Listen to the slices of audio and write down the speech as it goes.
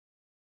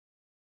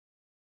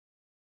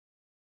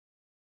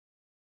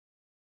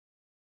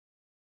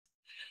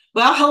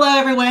Well, hello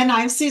everyone.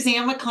 I'm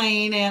Suzanne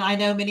McLean, and I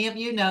know many of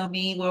you know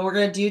me. Well, we're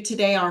going to do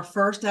today our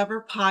first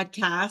ever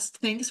podcast.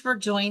 Thanks for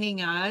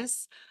joining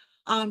us.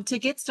 To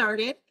get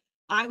started,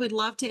 I would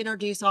love to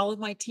introduce all of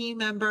my team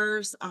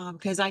members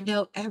because I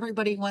know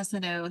everybody wants to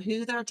know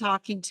who they're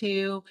talking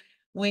to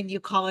when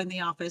you call in the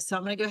office. So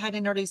I'm going to go ahead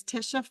and introduce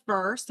Tisha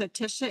first. So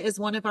Tisha is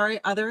one of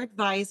our other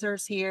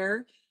advisors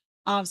here.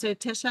 So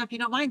Tisha, if you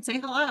don't mind, say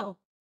hello.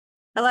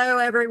 Hello,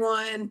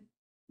 everyone.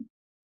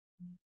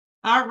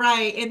 All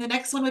right. And the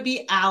next one would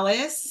be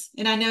Alice.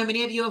 And I know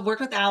many of you have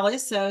worked with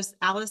Alice. So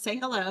Alice, say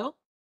hello.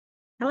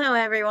 Hello,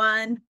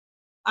 everyone.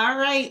 All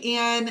right.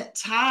 And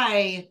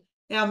Ty.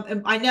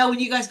 I know when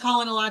you guys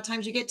call in, a lot of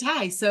times you get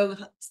Ty. So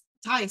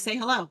Ty, say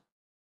hello.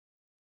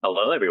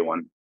 Hello,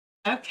 everyone.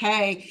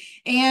 Okay.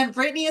 And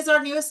Brittany is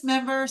our newest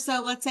member.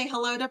 So let's say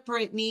hello to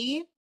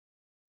Brittany.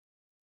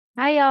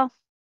 Hi, y'all.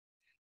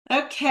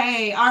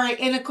 Okay. All right.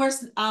 And of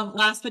course,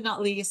 last but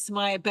not least,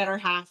 my better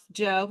half,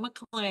 Joe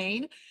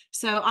McLean.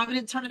 So I'm going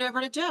to turn it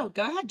over to Joe.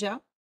 Go ahead,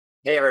 Joe.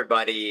 Hey,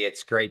 everybody.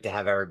 It's great to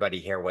have everybody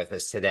here with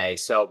us today.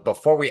 So,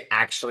 before we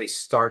actually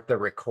start the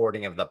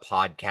recording of the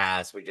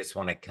podcast, we just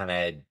want to kind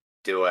of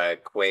do a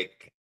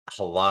quick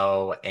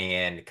hello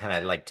and kind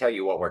of like tell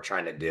you what we're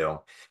trying to do.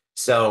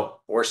 So,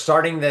 we're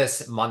starting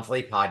this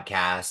monthly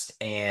podcast,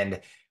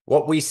 and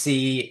what we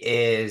see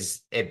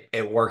is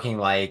it working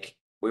like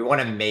we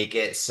want to make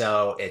it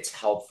so it's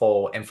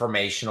helpful,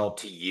 informational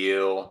to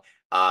you,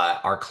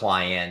 our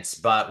clients,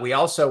 but we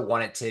also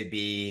want it to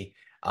be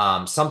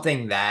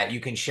something that you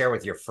can share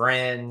with your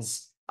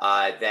friends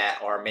that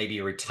are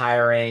maybe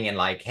retiring and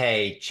like,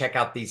 hey, check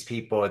out these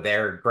people.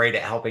 They're great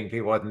at helping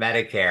people with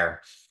Medicare.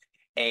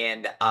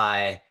 And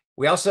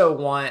we also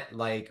want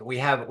like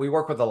we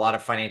work with a lot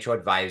of financial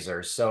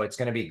advisors. So it's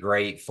going to be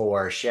great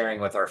for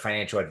sharing with our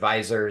financial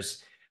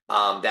advisors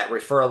that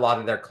refer a lot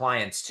of their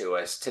clients to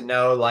us to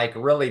know like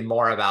really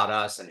more about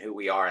us and who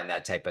we are and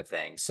that type of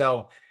thing.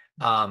 So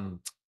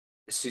um,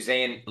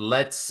 Suzanne,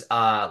 let's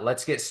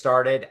get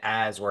started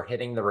as we're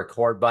hitting the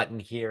record button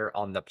here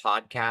on the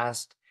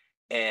podcast.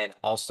 And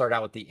I'll start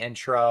out with the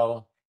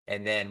intro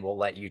and then we'll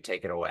let you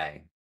take it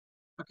away.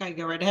 Okay,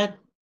 go right ahead.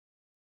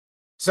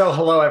 So,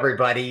 hello,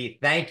 everybody.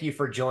 Thank you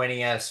for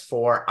joining us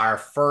for our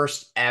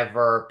first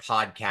ever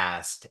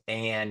podcast.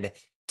 And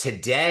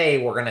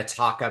today we're going to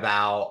talk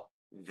about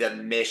the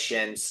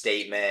mission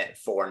statement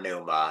for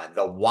NUMA,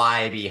 the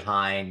why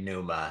behind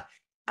NUMA.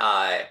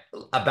 Uh,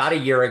 about a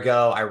year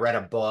ago, I read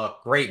a book,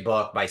 great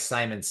book by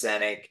Simon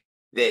Sinek,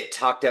 that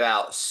talked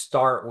about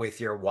start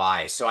with your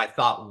why. So I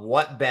thought,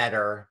 what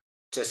better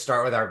to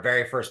start with our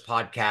very first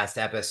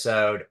podcast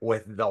episode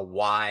with the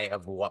why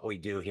of what we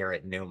do here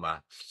at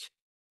NUMA.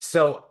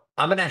 So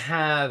I'm gonna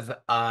have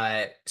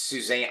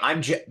Suzanne.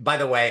 By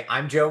the way,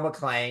 I'm Joe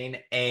McLean,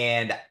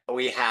 and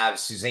we have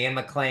Suzanne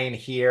McLean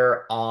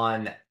here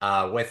on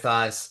with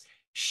us.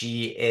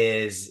 She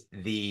is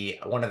the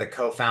one of the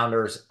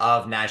co-founders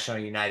of National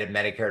United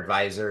Medicare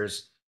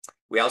Advisors.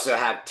 We also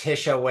have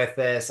Tisha with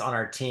us on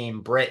our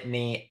team,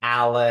 Brittany,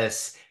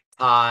 Alice,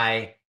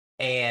 Ty,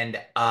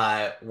 and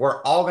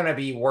we're all going to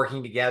be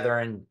working together,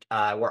 and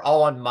we're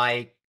all on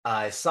mic.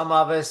 Some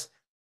of us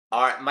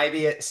are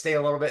maybe stay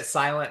a little bit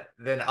silent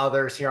than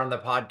others here on the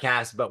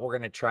podcast, but we're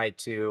going to try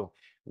to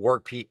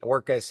work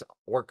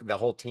the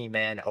whole team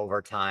in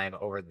over time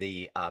over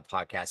the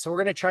podcast. So we're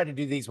going to try to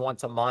do these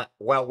once a month.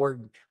 Well,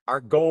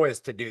 our goal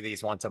is to do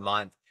these once a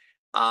month.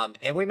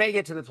 And we may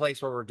get to the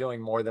place where we're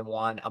doing more than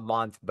one a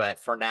month, but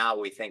for now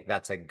we think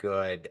that's a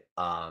good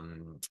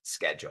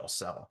schedule.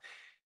 So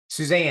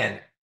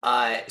Suzanne,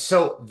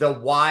 so the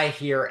why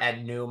here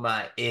at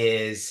NUMA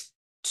is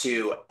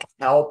to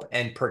help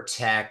and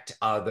protect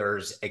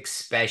others,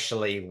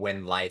 especially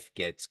when life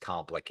gets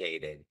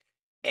complicated.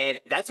 And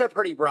that's a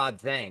pretty broad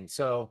thing.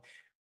 So,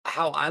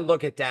 how I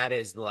look at that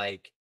is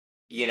like,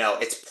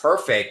 it's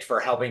perfect for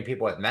helping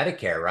people with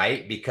Medicare,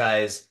 right?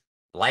 Because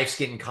life's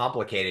getting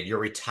complicated. You're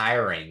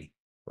retiring,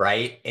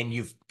 right? And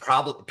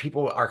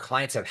our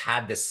clients have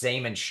had the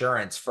same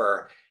insurance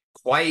for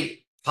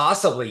quite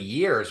possibly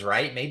years,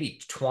 right? Maybe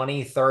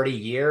 20, 30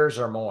 years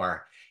or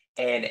more.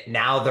 And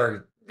now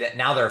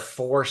they're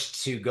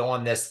forced to go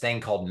on this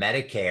thing called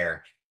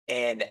Medicare,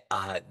 and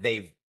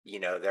they're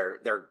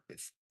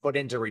put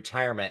into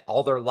retirement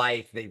all their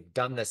life. They've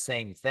done the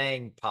same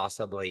thing,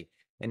 possibly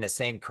in the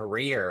same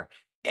career,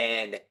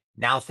 and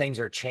now things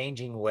are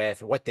changing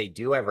with what they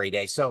do every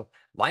day. So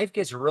life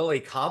gets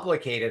really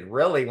complicated,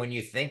 really, when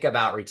you think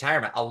about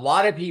retirement. A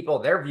lot of people,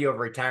 their view of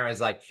retirement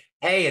is like,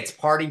 hey, it's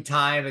party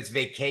time, it's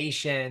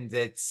vacations,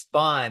 it's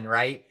fun,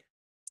 right?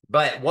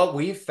 But what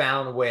we've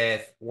found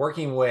with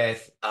working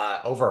with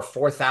over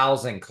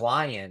 4,000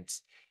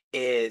 clients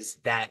is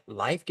that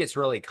life gets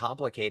really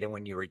complicated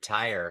when you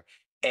retire.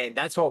 And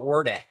that's what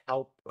we're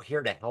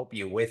here to help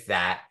you with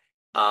that.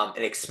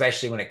 And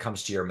especially when it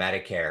comes to your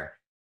Medicare.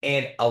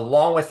 And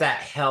along with that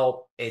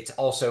help, it's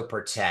also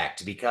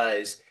protect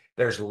because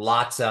there's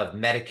lots of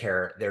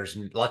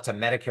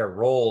Medicare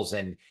roles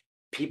and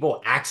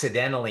people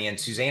accidentally, and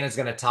Susanna's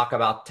going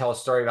to tell a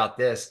story about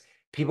this.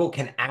 People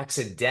can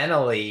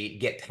accidentally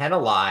get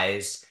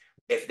penalized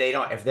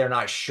if they're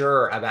not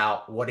sure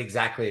about what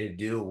exactly to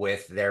do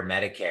with their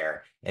Medicare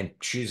and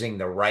choosing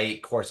the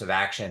right course of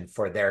action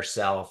for their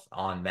self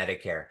on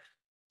Medicare.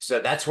 So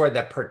that's where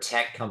the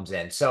protect comes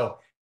in. So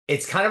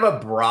it's kind of a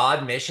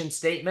broad mission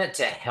statement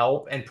to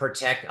help and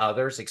protect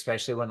others,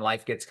 especially when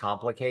life gets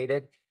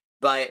complicated.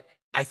 But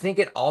I think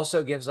it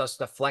also gives us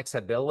the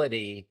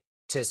flexibility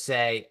to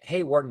say,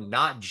 hey, we're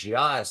not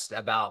just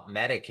about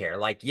Medicare.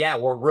 Like, yeah,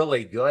 we're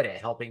really good at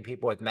helping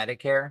people with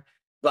Medicare,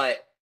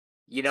 but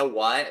you know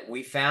what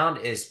we found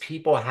is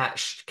people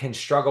can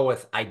struggle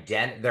with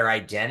their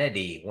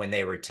identity when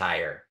they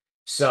retire.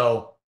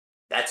 So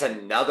that's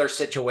another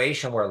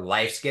situation where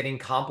life's getting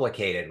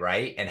complicated,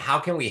 right? And how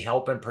can we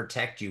help and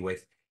protect you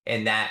with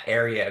in that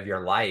area of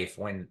your life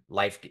when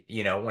life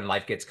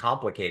gets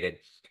complicated?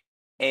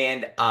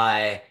 And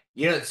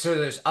so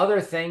there's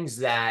other things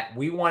that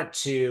we want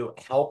to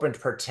help and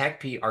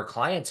protect our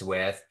clients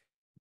with.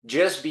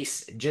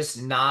 It's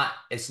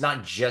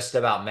not just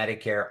about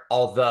Medicare,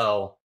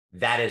 although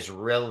that is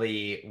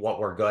really what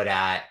we're good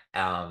at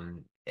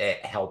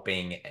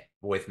helping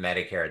with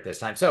Medicare at this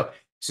time. So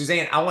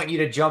Suzanne, I want you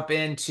to jump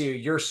into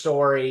your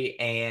story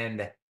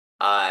and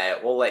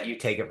we'll let you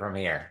take it from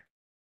here.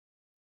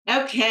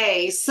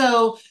 Okay,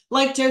 so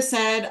like Joe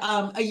said,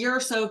 a year or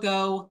so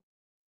ago,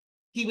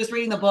 he was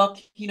reading the book,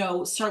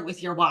 Start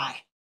with Your Why.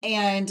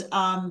 And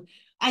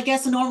I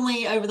guess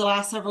normally over the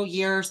last several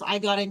years, I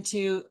got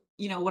into,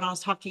 when I was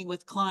talking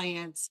with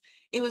clients,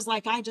 it was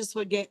like I just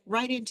would get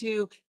right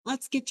into,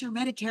 let's get your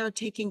Medicare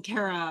taken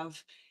care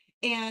of.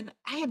 And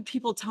I had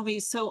people tell me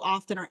so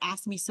often or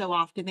ask me so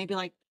often, they'd be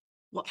like,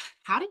 well,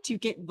 how did you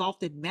get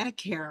involved in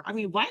Medicare? I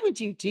mean, why would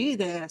you do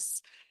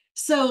this?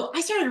 So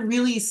I started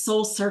really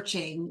soul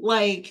searching,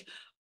 like,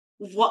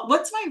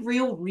 what's my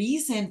real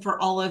reason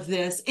for all of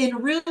this?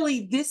 And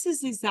really, this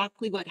is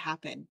exactly what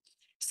happened.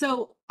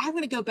 So I'm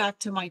going to go back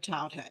to my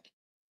childhood.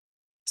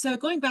 So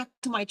going back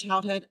to my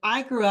childhood,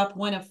 I grew up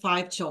one of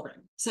 5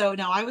 children. So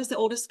now I was the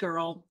oldest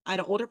girl. I had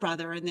an older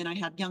brother, and then I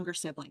had younger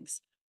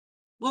siblings.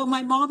 Well,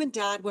 my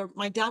dad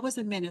was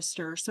a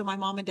minister. So my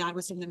mom and dad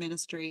was in the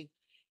ministry.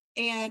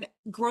 And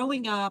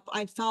growing up,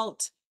 I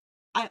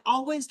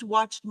always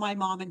watched my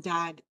mom and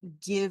dad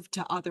give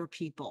to other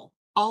people,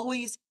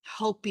 always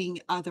helping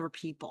other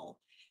people,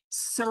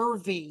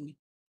 serving.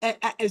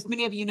 As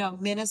many of you know,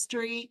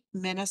 ministers,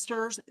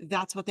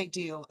 that's what they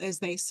do is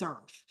they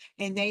serve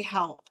and they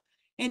help.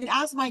 And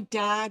as my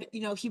dad,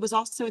 he was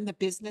also in the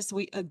business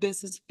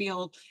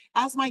field.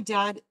 As my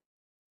dad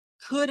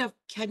could have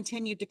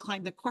continued to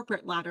climb the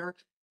corporate ladder,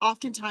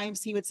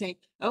 oftentimes he would say,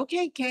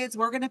 okay, kids,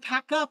 we're going to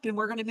pack up and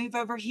we're going to move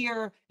over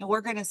here and we're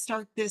going to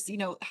start this,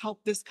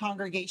 help this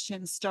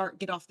congregation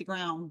get off the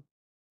ground.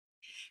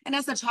 And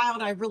as a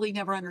child, I really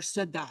never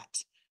understood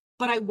that,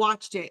 but I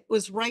watched it. It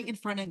was right in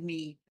front of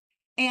me.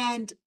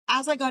 And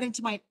as I got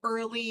into my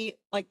early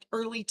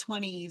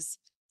 20s,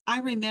 I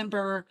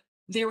remember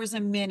there was a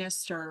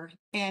minister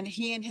and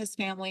he and his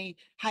family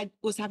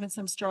was having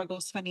some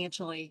struggles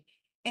financially.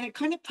 And it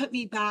kind of put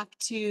me back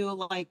to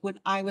like when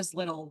I was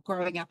little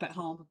growing up at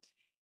home.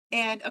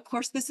 And of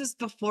course, this is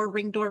before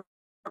Ring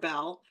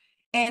Doorbell.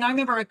 And I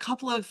remember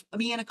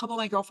me and a couple of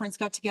my girlfriends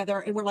got together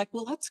and we're like,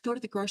 well, let's go to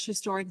the grocery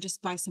store and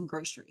just buy some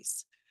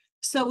groceries.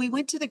 So we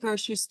went to the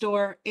grocery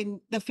store, and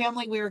the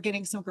family we were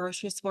getting some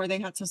groceries for, they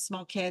had some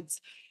small kids.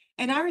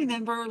 And I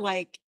remember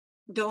like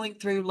going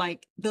through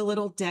like the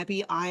little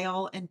Debbie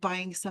aisle and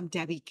buying some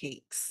Debbie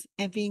cakes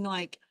and being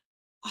like,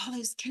 oh,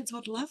 those kids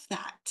would love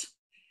that.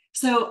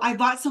 So I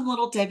bought some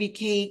little Debbie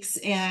cakes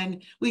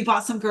and we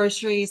bought some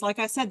groceries. Like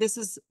I said, this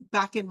is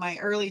back in my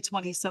early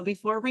 20s, so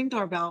before Ring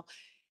Doorbell.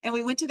 And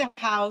we went to the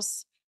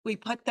house, we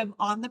put them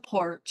on the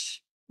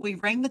porch, we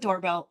rang the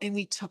doorbell, and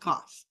we took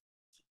off.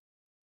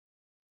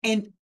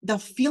 And the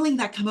feeling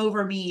that come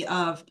over me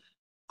of,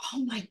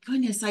 oh my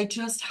goodness, I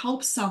just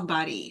helped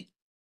somebody,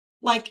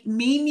 like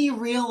made me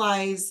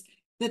realize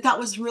that that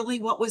was really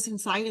what was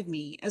inside of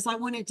me, as I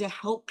wanted to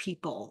help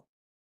people.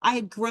 I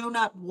had grown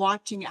up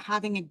watching it,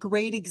 having a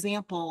great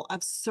example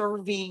of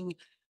serving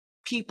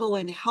people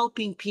and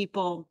helping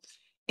people.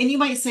 And you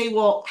might say,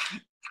 well,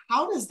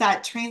 how does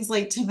that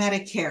translate to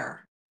Medicare?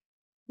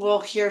 Well,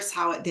 here's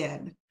how it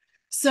did.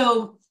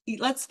 So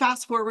let's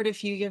fast forward a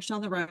few years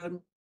down the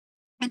road.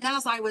 And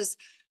as I was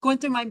going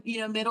through my,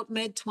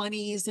 mid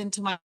 20s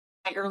into my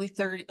early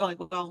 30s,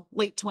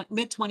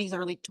 mid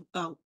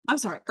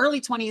 20s,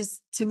 early 20s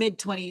to mid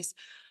 20s,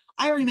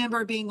 I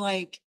remember being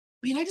like,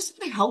 man, I just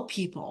want to help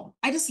people.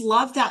 I just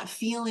love that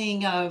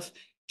feeling of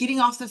getting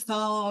off the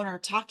phone or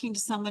talking to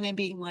someone and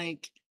being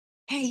like,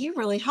 hey, you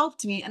really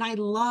helped me. And I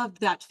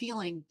loved that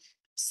feeling.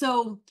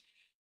 So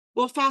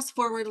we'll fast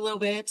forward a little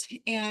bit,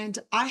 and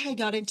I had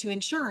got into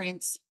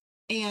insurance,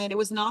 and it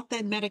was not the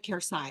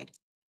Medicare side,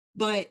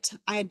 but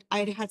I'd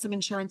had some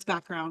insurance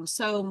background.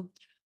 So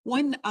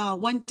one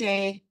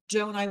day,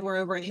 Joe and I were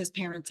over at his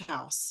parents'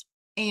 house,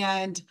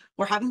 and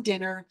we're having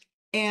dinner,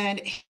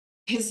 and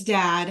his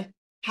dad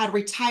had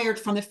retired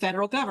from the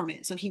federal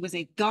government. So he was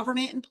a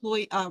government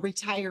employee,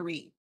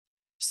 retiree.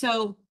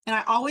 So, and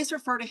I always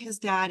refer to his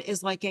dad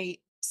as like a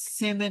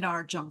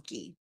seminar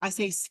junkie. I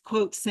say,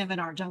 quote,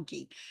 seminar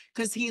junkie,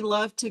 because he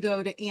loved to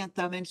go to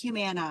Anthem and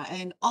Humana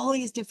and all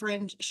these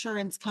different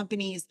insurance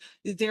companies,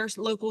 their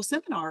local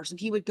seminars. And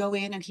he would go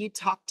in and he'd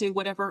talk to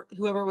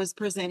whoever was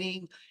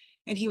presenting.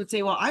 And he would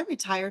say, well, I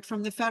retired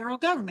from the federal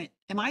government.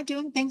 Am I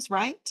doing things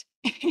right?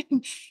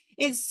 And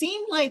it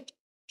seemed like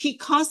he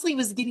constantly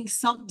was getting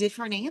some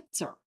different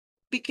answer,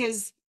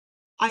 because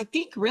I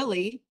think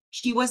really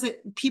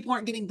people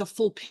aren't getting the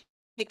full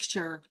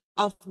picture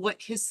of what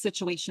his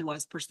situation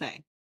was per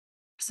se.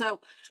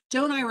 So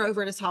Joe and I were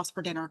over at his house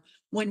for dinner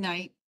one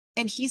night,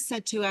 and he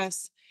said to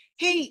us,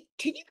 hey,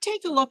 can you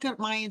take a look at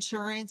my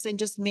insurance and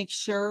just make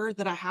sure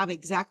that I have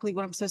exactly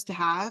what I'm supposed to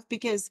have?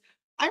 Because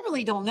I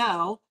really don't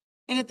know.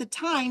 And at the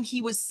time,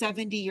 he was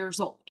 70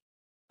 years old.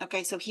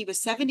 Okay, so he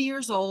was 70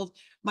 years old.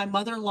 My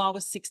mother-in-law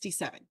was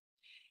 67.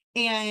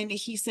 And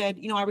he said,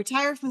 I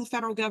retired from the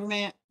federal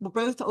government. We're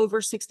both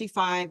over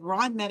 65. We're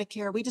on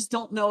Medicare. We just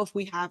don't know if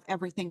we have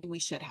everything we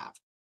should have.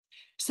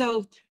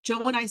 So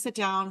Joe and I sit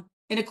down,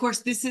 and of course,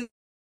 this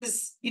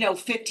is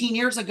 15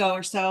 years ago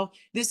or so.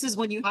 This is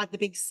when you had the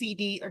big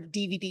CD or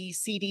DVD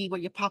CD where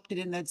you popped it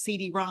in the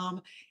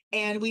CD-ROM,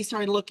 and we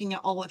started looking at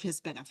all of his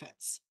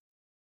benefits.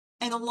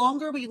 And the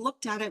longer we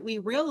looked at it, we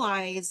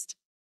realized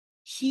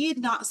he had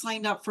not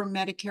signed up for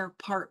Medicare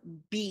Part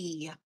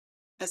B,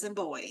 as in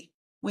boy,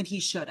 when he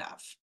should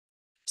have.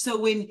 So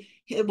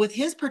with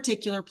his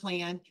particular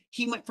plan,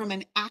 he went from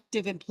an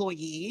active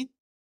employee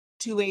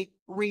to a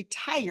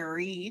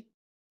retiree,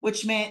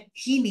 which meant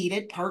he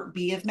needed Part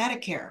B of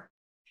Medicare.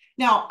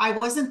 Now, I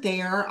wasn't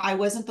there. I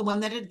wasn't the one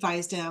that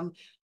advised him.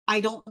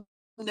 I don't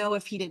know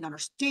if he didn't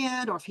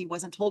understand or if he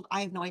wasn't told.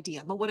 I have no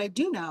idea. But what I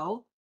do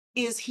know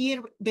is he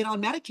had been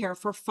on Medicare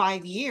for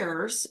 5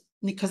 years,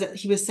 because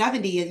he was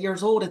 70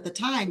 years old at the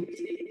time.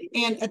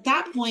 And at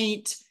that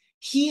point,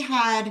 he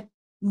had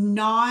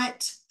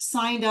not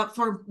signed up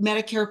for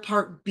Medicare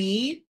Part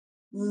B,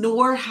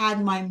 nor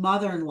had my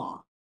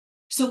mother-in-law.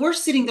 So we're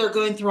sitting there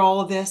going through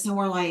all of this, and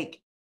we're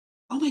like,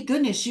 oh my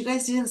goodness, you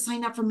guys didn't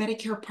sign up for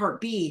Medicare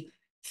Part B.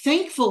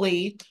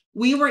 Thankfully,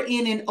 we were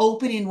in an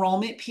open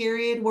enrollment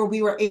period where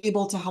we were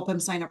able to help him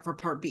sign up for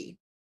Part B.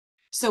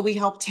 So we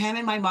helped him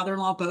and my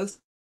mother-in-law both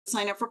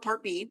sign up for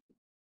Part B,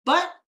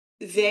 but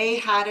they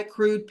had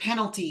accrued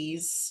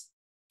penalties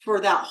for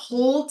that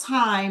whole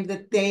time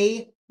that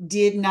they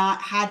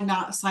had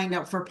not signed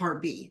up for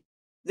Part B.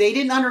 They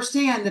didn't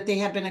understand that they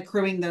had been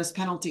accruing those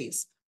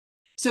penalties.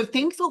 So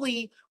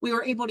thankfully, we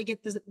were able to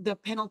get the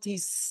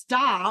penalties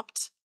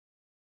stopped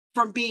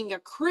from being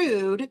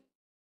accrued,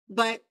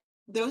 but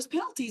those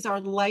penalties are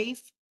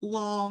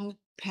lifelong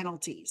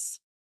penalties.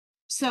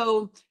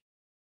 So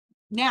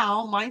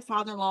now my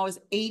father-in-law is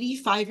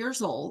 85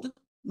 years old.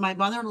 My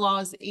mother-in-law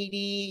is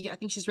 80, I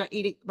think she's around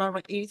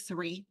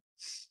 83.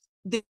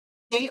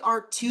 They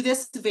are, to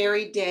this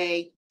very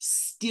day,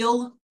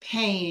 still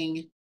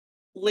paying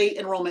late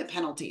enrollment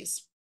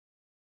penalties.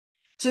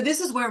 So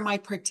this is where my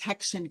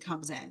protection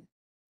comes in,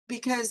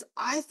 because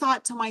I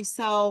thought to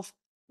myself,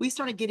 we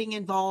started getting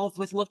involved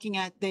with looking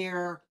at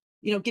their,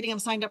 getting them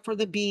signed up for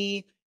the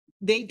B.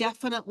 They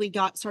definitely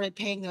started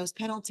paying those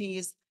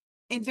penalties.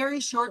 And very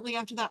shortly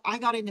after that, I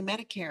got into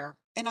Medicare,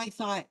 and I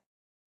thought,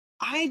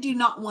 I do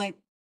not want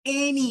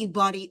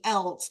anybody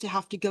else to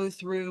have to go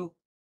through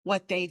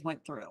what they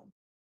went through.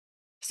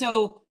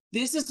 So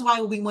this is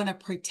why we want to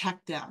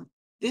protect them.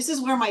 This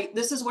is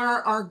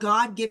where our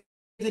God-given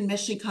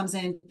mission comes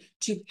in,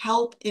 to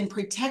help and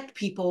protect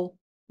people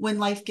when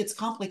life gets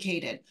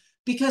complicated.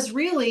 Because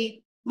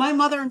really, my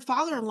mother and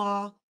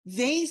father-in-law,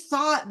 they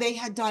thought they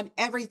had done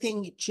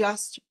everything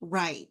just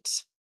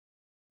right,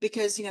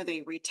 because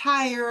they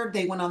retired,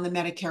 they went on the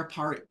Medicare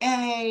Part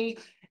A,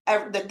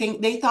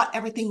 they thought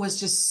everything was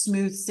just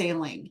smooth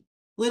sailing.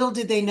 Little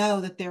did they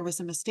know that there was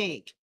a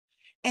mistake.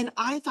 And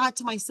I thought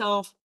to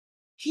myself,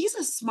 he's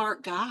a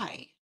smart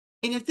guy.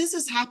 And if this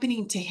is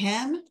happening to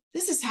him,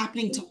 this is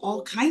happening to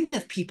all kinds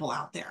of people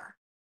out there.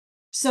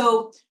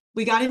 So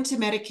we got into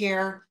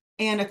Medicare.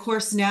 And of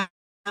course, now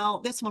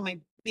that's one of my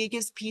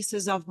biggest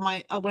pieces of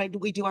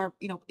what we do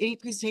any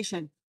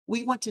presentation.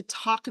 We want to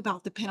talk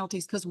about the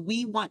penalties because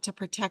we want to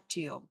protect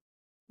you.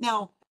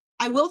 Now,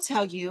 I will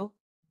tell you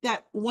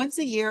that once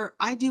a year,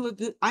 I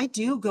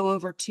do go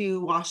over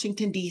to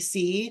Washington,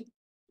 D.C.,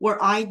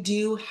 where I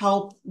do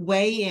help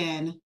weigh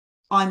in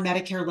on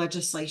Medicare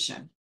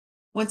legislation.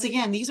 Once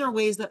again, these are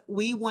ways that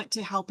we want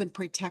to help and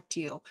protect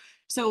you.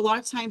 So a lot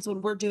of times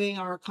when we're doing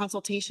our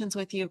consultations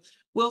with you,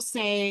 we'll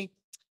say,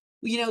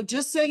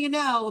 just so you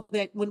know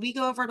that when I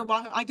go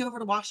over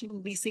to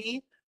Washington,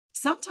 D.C.,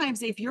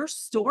 sometimes if your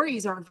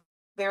stories are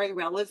very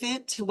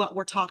relevant to what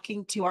we're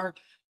talking to our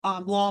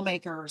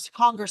lawmakers,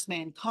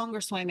 congressmen,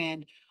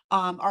 congresswomen,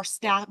 our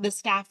staff, the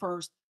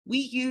staffers, we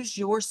use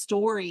your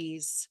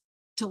stories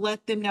to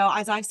let them know,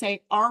 as I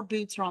say, our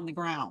boots are on the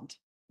ground.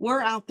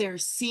 We're out there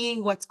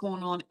seeing what's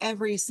going on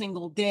every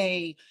single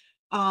day.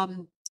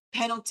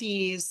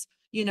 Penalties,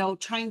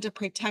 trying to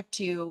protect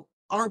you.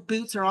 Our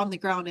boots are on the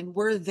ground, and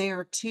we're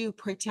there to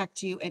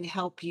protect you and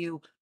help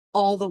you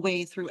all the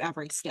way through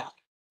every step.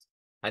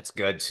 That's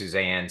good,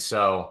 Suzanne.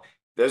 So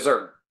those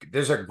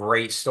are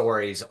great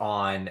stories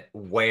on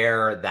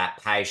where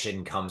that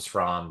passion comes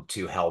from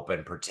to help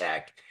and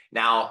protect.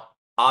 Now,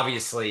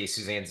 obviously,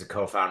 Suzanne's the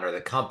co-founder of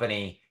the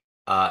company,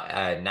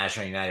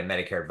 National United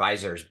Medicare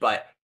Advisors.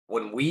 But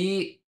when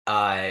we,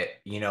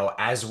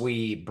 as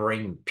we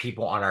bring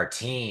people on our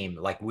team,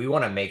 like we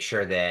want to make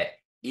sure that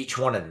each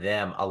one of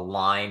them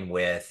align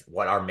with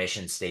what our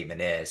mission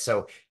statement is.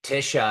 So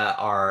Tisha,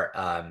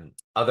 our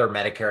other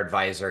Medicare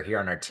advisor here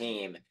on our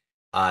team,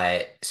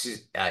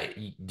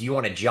 do you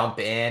want to jump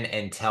in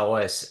and tell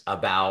us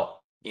about,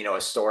 a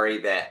story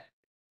that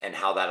and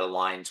how that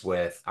aligns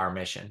with our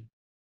mission?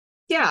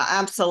 Yeah,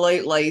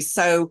 absolutely.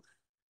 So,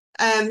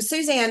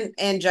 Suzanne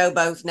and Joe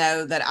both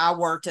know that I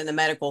worked in the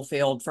medical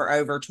field for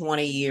over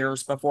 20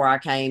 years before I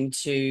came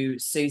to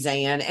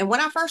Suzanne. And when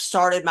I first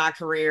started my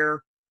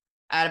career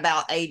at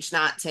about age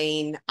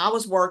 19, I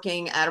was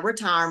working at a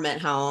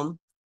retirement home.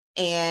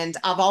 And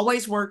I've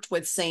always worked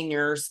with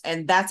seniors,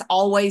 and that's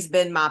always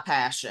been my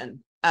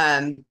passion.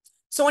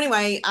 So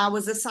anyway, I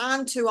was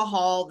assigned to a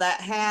hall that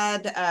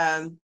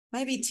had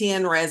maybe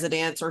 10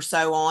 residents or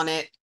so on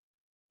it.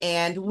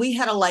 And we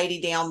had a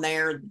lady down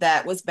there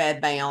that was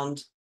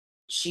bedbound.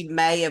 She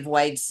may have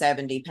weighed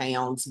 70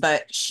 pounds,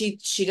 but she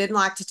didn't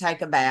like to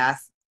take a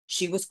bath.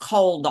 She was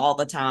cold all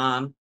the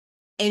time,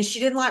 and she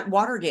didn't like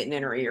water getting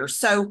in her ears.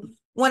 So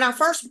when I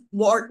first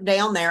walked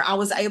down there, I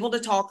was able to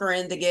talk her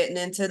into getting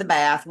into the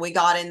bath. We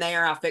got in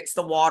there. I fixed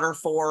the water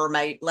for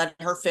her, let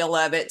her feel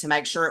of it to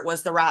make sure it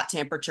was the right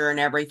temperature and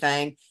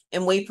everything.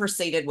 And we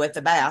proceeded with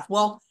the bath.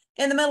 Well,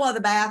 in the middle of the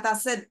bath, I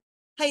said,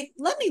 "Hey,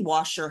 let me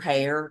wash your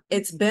hair.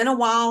 It's been a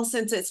while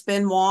since it's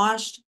been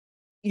washed.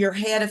 Your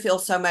head will feel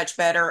so much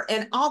better.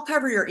 And I'll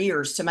cover your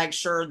ears to make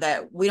sure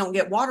that we don't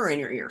get water in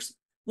your ears."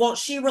 Well,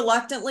 she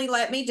reluctantly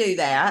let me do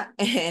that,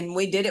 and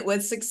we did it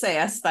with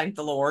success, thank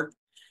the Lord.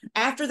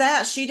 After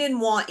that, she didn't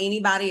want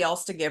anybody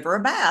else to give her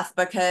a bath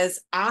because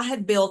I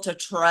had built a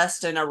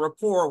trust and a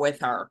rapport with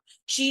her.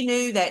 She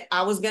knew that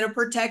I was going to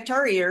protect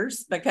her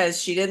ears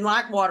because she didn't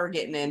like water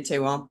getting into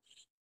them,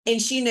 and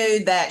she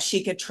knew that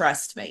she could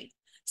trust me.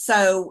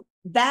 So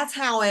that's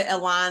how it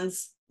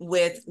aligns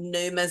with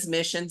NUMA's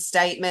mission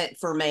statement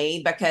for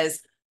me, because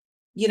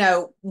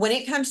when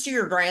it comes to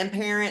your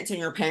grandparents and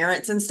your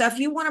parents and stuff,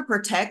 you want to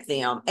protect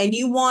them, and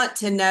you want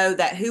to know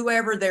that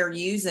whoever they're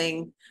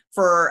using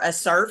for a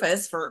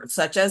service, for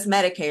such as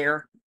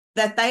Medicare,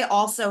 that they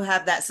also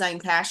have that same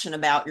passion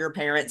about your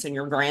parents and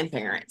your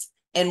grandparents.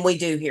 And we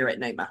do here at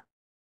NUMA.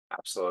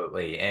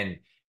 Absolutely. And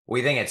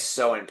we think it's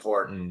so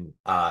important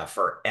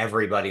for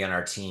everybody on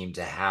our team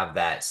to have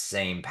that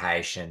same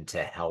passion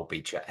to help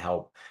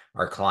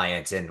our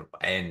clients,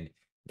 and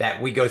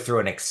that we go through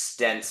an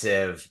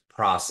extensive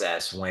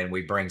process when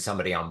we bring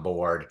somebody on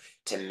board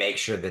to make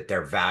sure that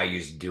their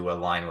values do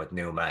align with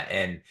NUMA.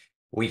 And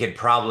we could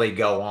probably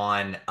go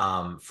on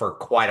for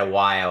quite a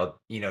while,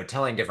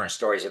 telling different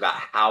stories about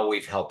how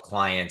we've helped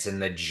clients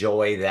and the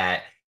joy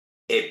that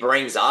it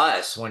brings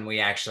us when we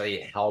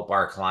actually help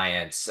our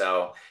clients.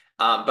 So,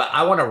 but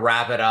I want to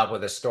wrap it up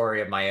with a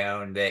story of my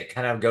own that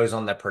kind of goes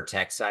on the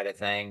protect side of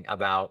thing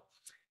about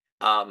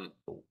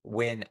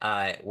when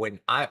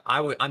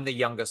I'm the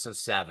youngest of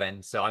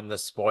seven, so I'm the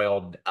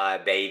spoiled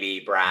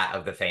baby brat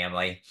of the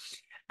family.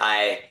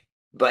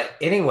 But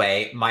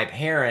anyway, my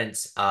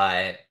parents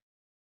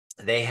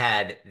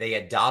they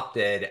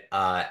adopted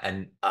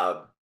a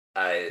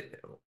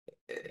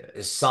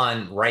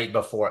son right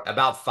before,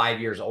 about 5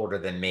 years older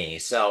than me.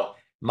 So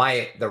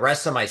the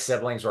rest of my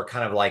siblings were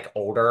kind of like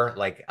older,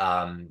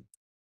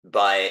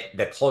 but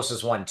the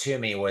closest one to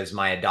me was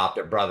my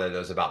adopted brother that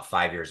was about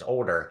 5 years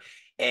older.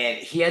 And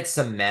he had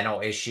some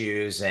mental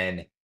issues,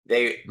 and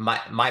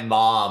my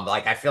mom,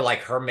 like, I feel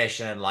like her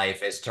mission in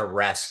life is to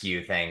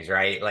rescue things,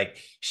 right? Like,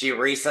 she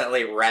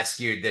recently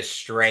rescued this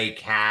stray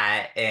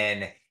cat,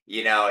 and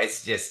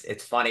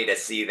it's funny to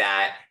see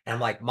that. And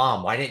I'm like,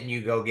 Mom, why didn't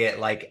you go get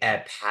like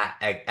a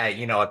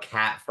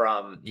cat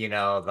from,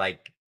 that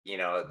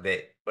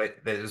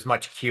is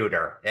much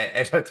cuter.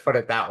 And let's put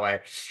it that way.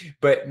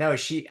 But no,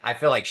 I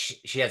feel like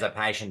she has a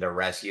passion to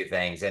rescue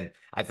things. And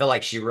I feel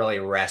like she really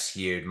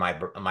rescued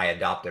my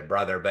adopted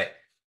brother, but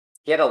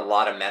he had a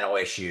lot of mental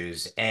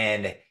issues,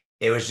 and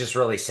it was just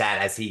really sad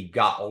as he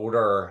got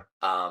older.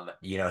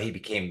 He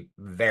became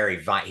very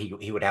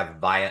violent. He would have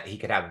he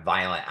could have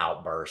violent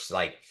outbursts,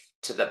 like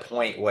to the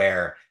point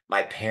where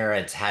my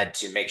parents had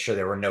to make sure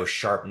there were no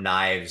sharp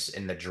knives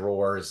in the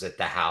drawers at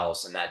the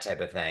house and that type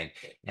of thing.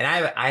 And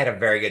I had a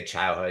very good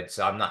childhood,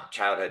 so I'm not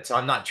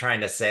trying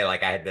to say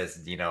like I had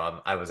this,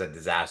 I was a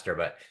disaster,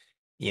 but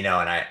and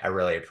I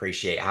really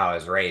appreciate how I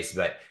was raised.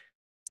 But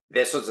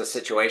this was a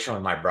situation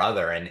with my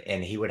brother,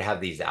 and he would have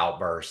these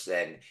outbursts.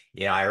 And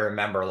I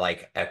remember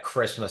like a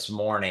Christmas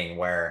morning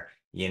where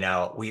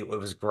it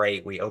was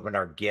great, we opened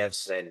our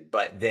gifts,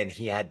 but then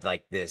he had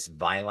like this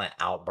violent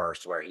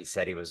outburst where he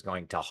said he was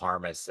going to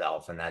harm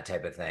himself and that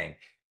type of thing.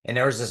 And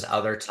there was this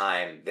other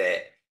time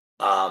that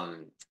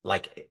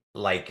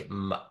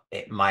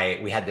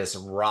we had this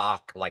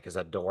rock like as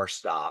a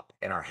doorstop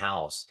in our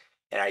house,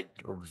 And I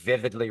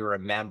vividly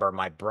remember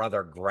my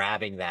brother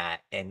grabbing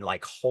that and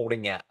like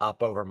holding it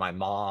up over my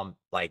mom,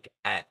 like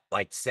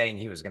saying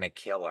he was going to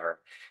kill her.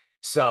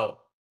 So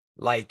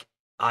like,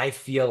 I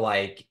feel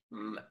like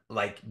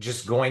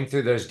just going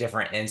through those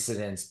different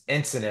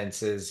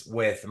incidences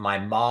with my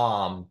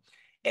mom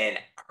and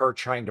her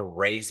trying to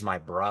raise my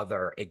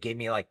brother, it gave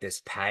me like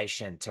this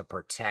passion to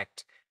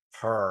protect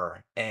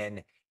her.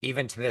 And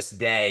even to this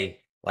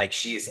day, like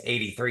she's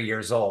 83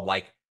 years old,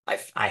 like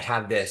I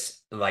have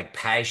this like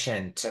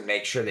passion to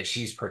make sure that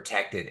she's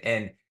protected.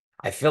 And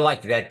I feel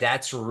like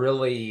that's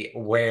really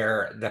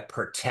where the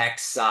protect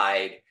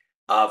side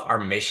of our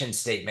mission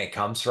statement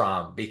comes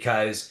from,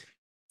 because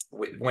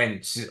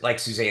when, like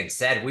Suzanne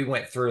said, we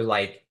went through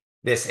like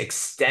this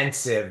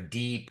extensive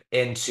deep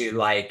into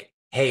like,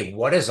 hey,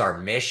 what is our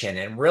mission?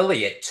 And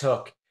really it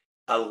took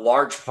a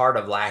large part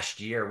of last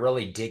year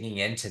really digging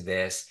into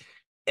this.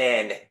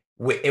 And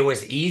it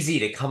was easy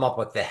to come up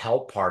with the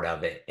help part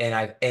of it.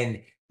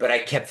 But I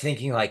kept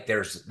thinking like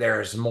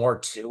there's more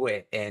to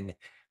it. And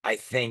I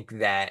think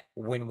that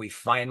when we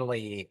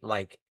finally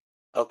like,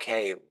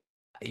 okay,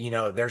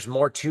 there's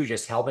more to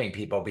just helping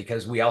people,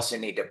 because we also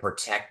need to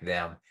protect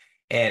them.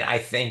 And I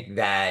think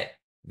that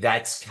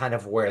that's kind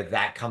of where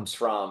that comes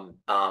from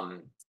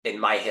in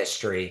my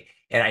history.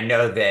 And I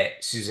know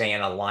that Suzanne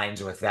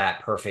aligns with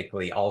that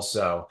perfectly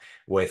also,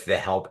 with the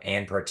help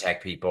and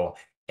protect people,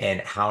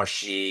 and how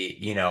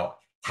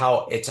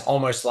how it's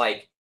almost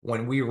like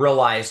when we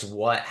realized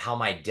how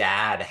my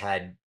dad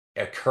had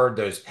incurred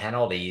those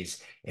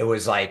penalties, it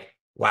was like,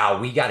 wow,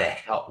 we got to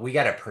help, we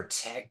got to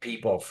protect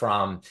people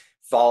from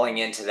falling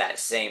into that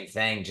same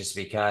thing, just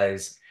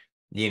because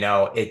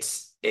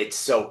it's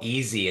so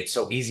easy. It's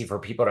so easy for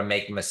people to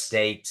make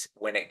mistakes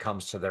when it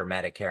comes to their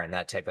Medicare and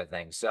that type of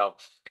thing. So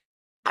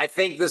I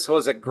think this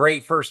was a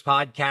great first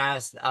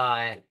podcast.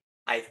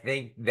 I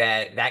think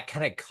that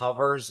kind of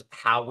covers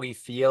how we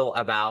feel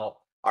about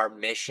our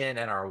mission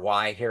and our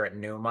why here at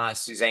NUMA.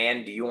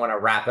 Suzanne, do you want to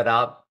wrap it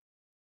up?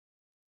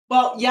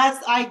 Well,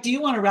 yes, I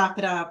do want to wrap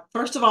it up.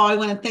 First of all, I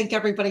want to thank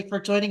everybody for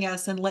joining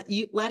us and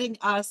letting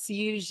us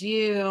use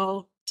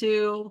you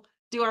to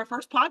do our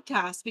first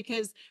podcast.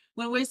 Because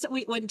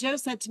when Joe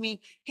said to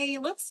me, "Hey,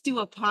 let's do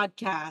a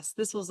podcast,"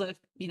 this was a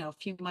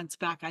few months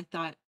back. I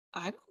thought,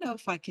 I don't know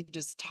if I could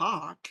just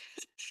talk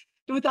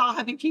without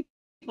having people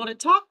to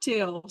talk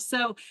to.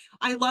 So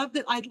I love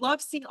that. I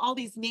love seeing all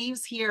these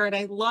names here, and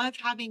I love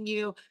having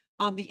you,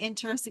 the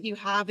interest that you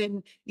have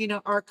in,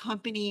 our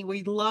company.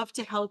 We love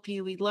to help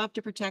you. We love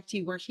to protect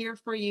you. We're here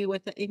for you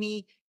with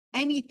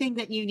anything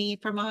that you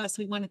need from us.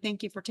 We want to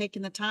thank you for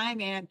taking the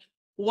time, and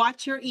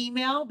watch your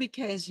email,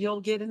 because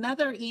you'll get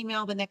another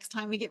email the next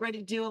time we get ready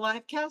to do a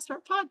live cast or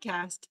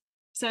podcast.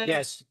 So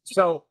Yes.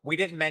 So we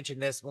didn't mention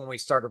this when we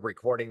started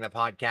recording the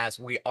podcast.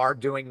 We are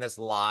doing this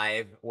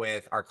live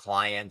with our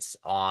clients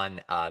on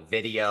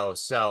video.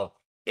 So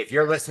if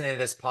you're listening to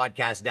this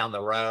podcast down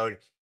the road,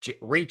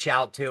 reach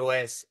out to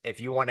us if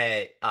you want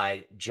to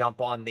jump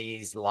on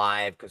these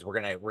live, because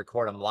we're going to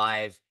record them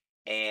live.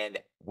 And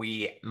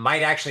we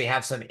might actually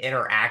have some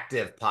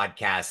interactive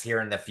podcasts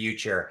here in the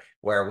future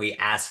where we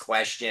ask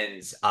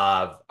questions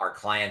of our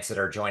clients that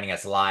are joining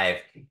us live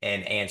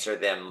and answer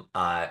them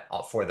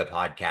for the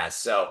podcast.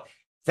 So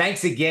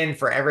thanks again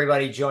for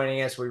everybody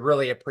joining us. We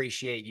really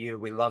appreciate you.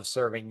 We love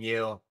serving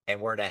you,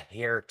 and we're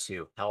here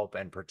to help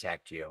and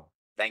protect you.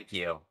 Thank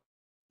you.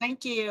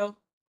 thank you.